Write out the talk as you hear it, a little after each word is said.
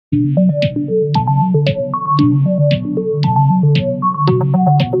Le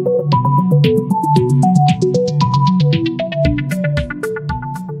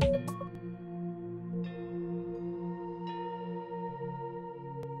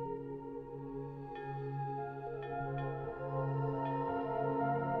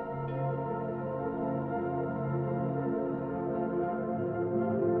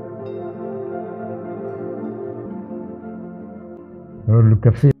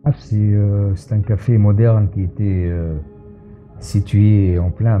café Hafsi, c'est un café moderne qui était situé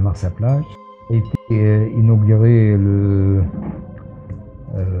en plein Marsa plage. Il a été inauguré le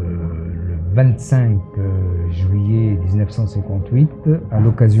 25 juillet 1958 à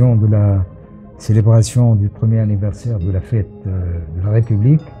l'occasion de la célébration du premier anniversaire de la fête de la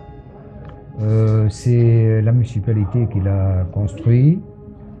République. C'est la municipalité qui l'a construit.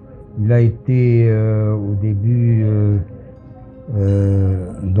 Il a été au début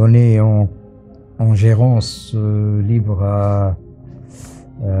donné en gérance libre à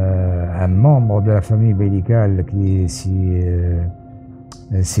un membre de la famille bélicale qui est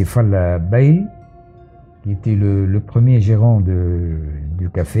Sifal Bey, qui était le premier gérant du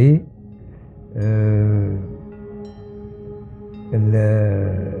café. Le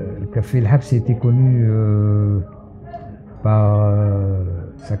café El Hafsi était connu par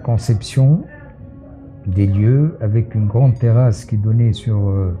sa conception des lieux avec une grande terrasse qui donnait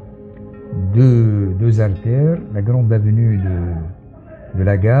sur deux artères, la grande avenue de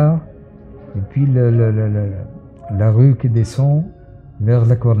la gare et puis la rue qui descend vers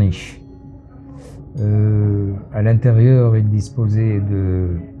la corniche. À l'intérieur, il disposait de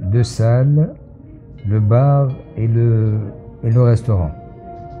deux salles, le bar et le restaurant.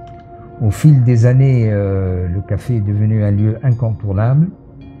 Au fil des années, le café est devenu un lieu incontournable,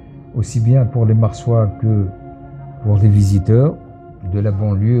 aussi bien pour les Marsois que pour les visiteurs de la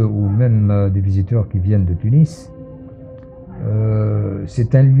banlieue ou même des visiteurs qui viennent de Tunis.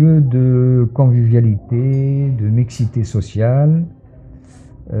 C'est un lieu de convivialité, de mixité sociale,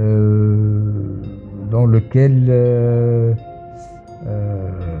 dans lequel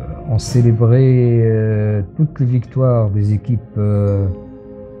on célébrait toutes les victoires des équipes de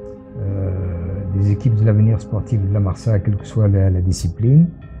l'avenir sportif de la Marsa, quelle que soit la discipline.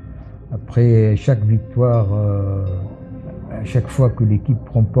 Après chaque victoire, à chaque fois que l'équipe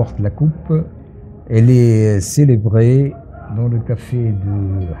remporte la coupe, elle est célébrée dans le café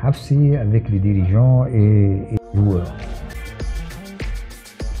de Hafsi avec les dirigeants et les joueurs.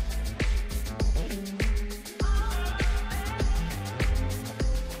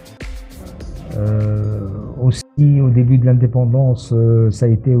 Aussi, au début de l'indépendance, ça a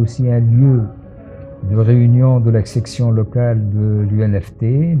été aussi un lieu de réunion de la section locale de l'UNFT,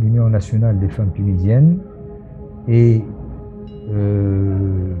 l'Union nationale des femmes tunisiennes, et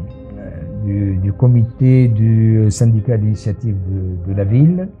du comité du syndicat d'initiative de la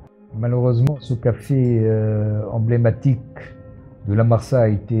ville. Malheureusement, ce café emblématique de la Marsa a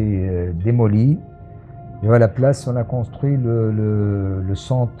été démoli. Et à la place, on a construit le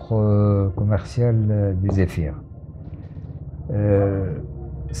centre commercial du Zéphyr.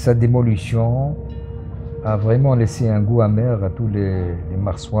 Sa démolition a vraiment laissé un goût amer à tous les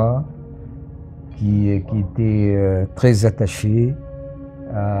Marsois qui étaient très attachés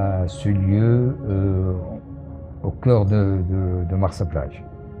à ce lieu au cœur de Marsa plage.